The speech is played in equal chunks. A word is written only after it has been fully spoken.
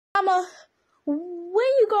Mama, when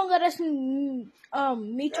you gonna let us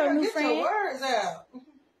meet your new friend? Get your words out.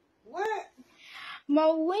 What?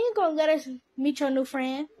 Mama, when you gonna let us meet your new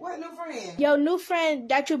friend? What new friend? Your new friend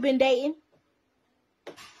that you've been dating.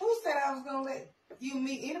 Who said I was gonna let you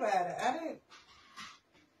meet anybody? I didn't.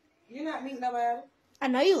 You're not meeting nobody. I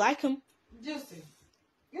know you like him. Juicy.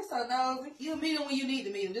 You're so nosy. You'll meet him when you need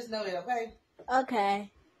to meet him. Just know that, okay?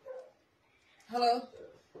 Okay. Hello?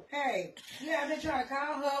 Hey, yeah, I've been trying to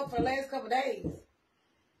call her for the last couple of days.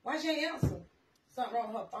 Why she ain't answer? Something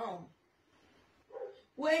wrong with her phone.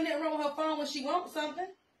 Well, ain't nothing wrong with her phone when she wants something.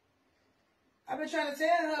 I've been trying to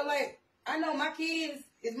tell her, like, I know my kids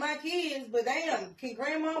is my kids, but damn, can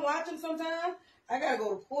grandma watch them sometime? I gotta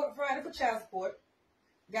go to court Friday for child support.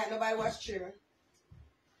 Got nobody to watch children.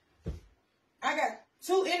 I got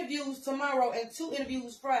 2 interviews tomorrow and 2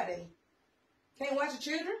 interviews Friday. Can't watch the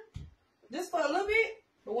children? Just for a little bit?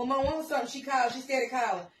 But when mom wants something, she calls. She steady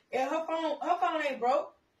calling. If her phone ain't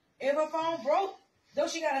broke. If her phone broke, though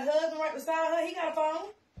she got a husband right beside her, he got a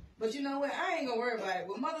phone. But you know what? I ain't gonna worry about it.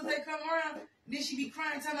 When Mother's Day come around, then she be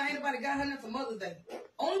crying, telling me ain't nobody got her nothing for Mother's Day.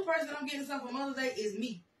 Only person I'm getting something for Mother's Day is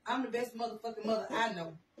me. I'm the best motherfucking mother I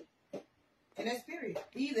know. And that's period.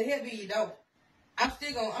 You either help me or you don't. I'm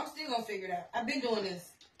still gonna figure it out. I've been doing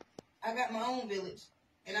this. I got my own village,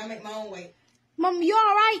 and I make my own way. Mom, you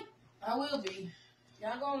all right? I will be.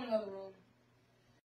 Y'all go in another room.